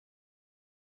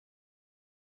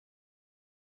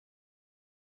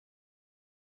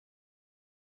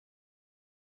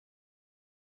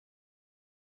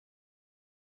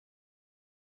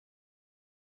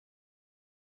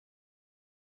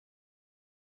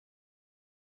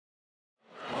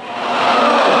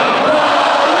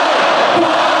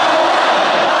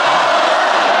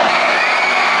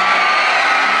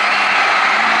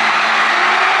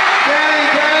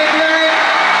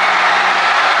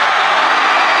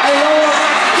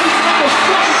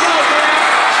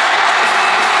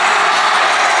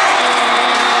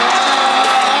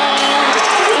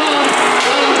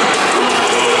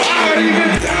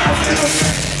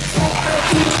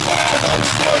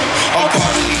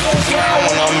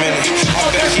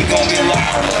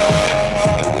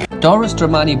Taurus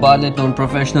Tremani Bartlett, known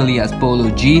professionally as Polo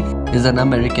G, is an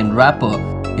American rapper.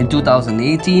 In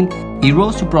 2018, he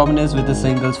rose to prominence with the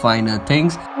singles Finer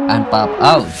Things and Pop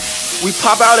Out. We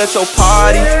pop out at your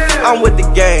party, I'm with the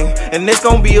gang, and it's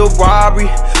gonna be a robbery,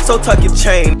 so tuck your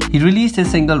chain. He released his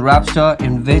single Rapstar,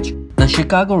 in which the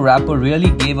Chicago rapper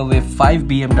really gave away 5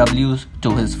 BMWs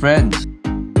to his friends.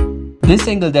 This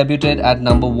single debuted at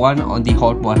number 1 on the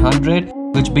Hot 100,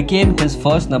 which became his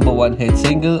first number 1 hit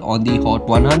single on the Hot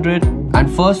 100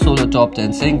 and first solo top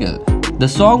 10 single. The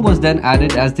song was then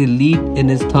added as the lead in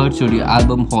his third studio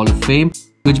album Hall of Fame,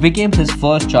 which became his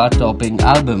first chart-topping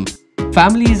album.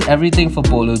 Family is everything for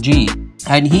Polo G,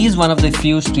 and he is one of the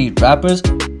few street rappers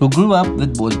who grew up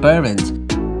with both parents.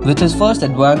 With his first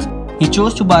advance, he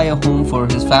chose to buy a home for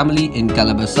his family in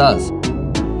Calabasas.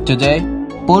 Today,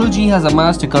 Polo G has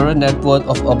amassed a current net worth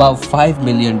of about $5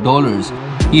 million.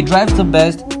 He drives the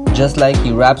best just like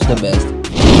he raps the best.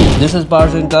 This is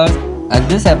Bars and Cars, and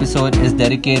this episode is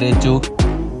dedicated to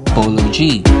Polo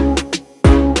G.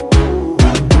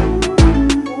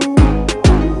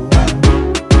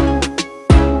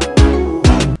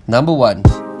 Number 1.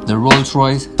 The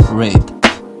Rolls-Royce Wraith.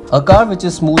 A car which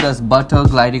is smooth as butter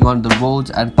gliding on the roads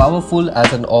and powerful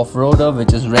as an off-roader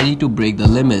which is ready to break the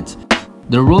limits.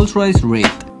 The Rolls-Royce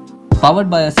Wraith, powered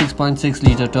by a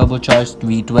 6.6-litre turbocharged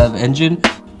V12 engine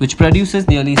which produces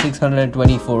nearly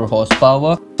 624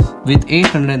 horsepower with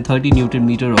 830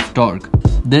 Nm of torque.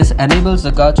 This enables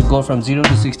the car to go from 0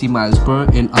 to 60 miles per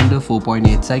in under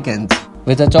 4.8 seconds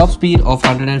with a top speed of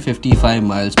 155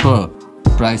 miles per.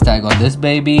 Price tag on this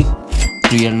baby,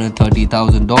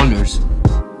 $330,000.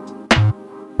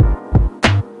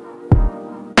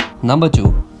 Number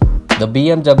 2. The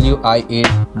BMW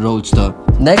i8 Roadster.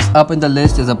 Next up in the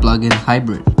list is a plug-in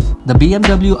hybrid. The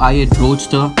BMW i8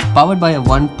 Roadster, powered by a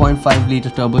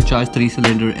 1.5-litre turbocharged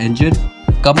 3-cylinder engine,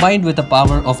 combined with a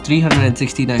power of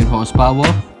 369 horsepower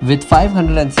with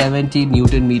 570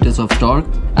 Nm of torque,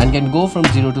 and can go from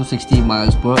 0 to 60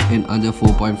 miles per in under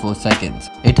 4.4 seconds.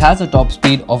 It has a top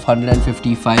speed of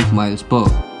 155 miles per.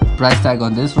 Price tag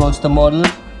on this Roadster model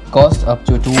costs up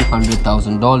to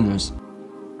 $200,000.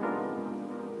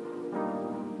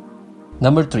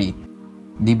 Number 3.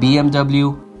 The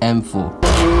BMW M4.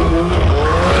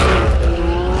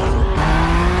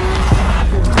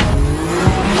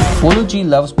 Polo G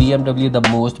loves BMW the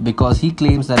most because he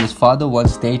claims that his father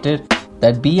once stated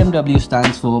that BMW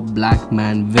stands for Black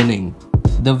Man Winning.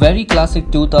 The very classic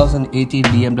 2018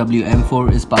 BMW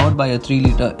M4 is powered by a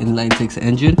 3-litre inline-6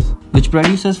 engine which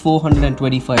produces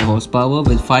 425 horsepower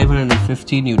with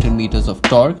 550 Nm of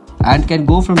torque and can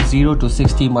go from 0 to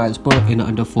 60 miles per in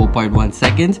under 4.1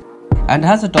 seconds and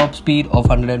has a top speed of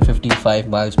 155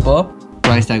 miles per.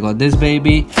 Price tag on this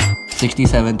baby,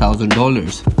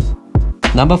 $67,000.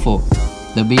 Number 4.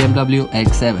 The BMW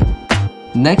X7.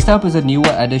 Next up is a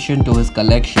newer addition to his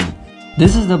collection.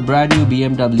 This is the brand new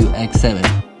BMW X7.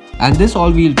 And this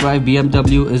all-wheel drive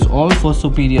BMW is all for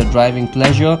superior driving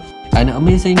pleasure and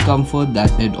amazing comfort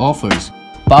that it offers.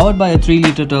 Powered by a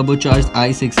 3-litre turbocharged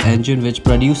i6 engine which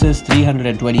produces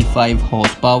 325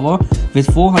 horsepower with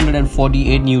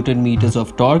 448 Nm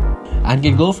of torque and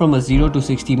can go from a 0 to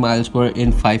 60 miles per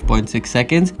in 5.6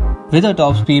 seconds with a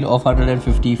top speed of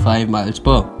 155 miles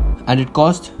per, and it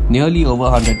costs nearly over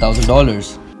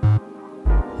 $100,000.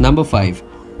 Number 5.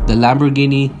 The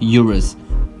Lamborghini Urus.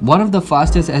 One of the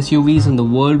fastest SUVs in the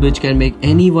world which can make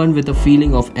anyone with a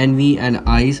feeling of envy and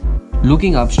eyes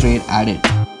looking up straight at it.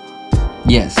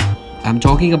 Yes, I'm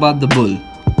talking about the Bull,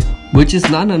 which is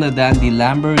none other than the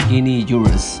Lamborghini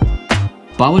Urus.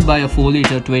 Powered by a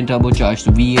 4-litre twin turbocharged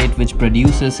V8 which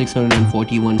produces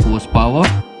 641 horsepower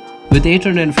with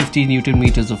 850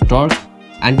 Nm of torque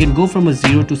and can go from a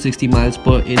 0 to 60 miles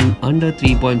per in under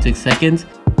 3.6 seconds,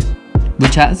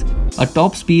 which has a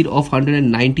top speed of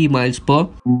 190 miles per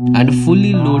and a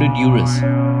fully loaded Urus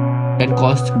that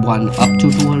costs one up to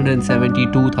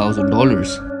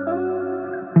 $272,000.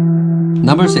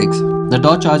 Number 6. The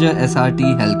Dodge Charger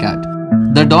SRT Hellcat.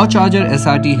 The Dodge Charger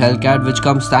SRT Hellcat, which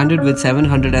comes standard with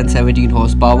 717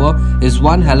 horsepower, is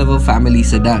one hell of a family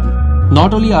sedan.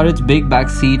 Not only are its big back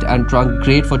seat and trunk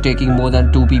great for taking more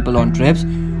than 2 people on trips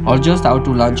or just out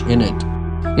to lunch in it,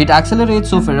 it accelerates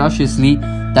so ferociously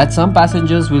that some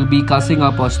passengers will be cussing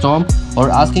up a storm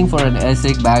or asking for an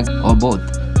airsick bag or both.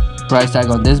 Price tag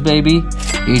on this baby,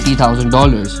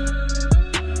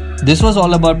 $80,000. This was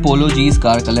all about Polo G's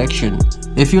car collection.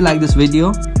 If you like this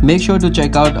video, make sure to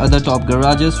check out other top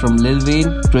garages from Lil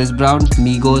Wayne, Chris Brown,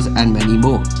 Migos and many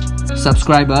more.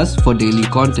 Subscribe us for daily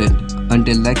content.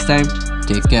 Until next time,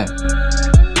 take care.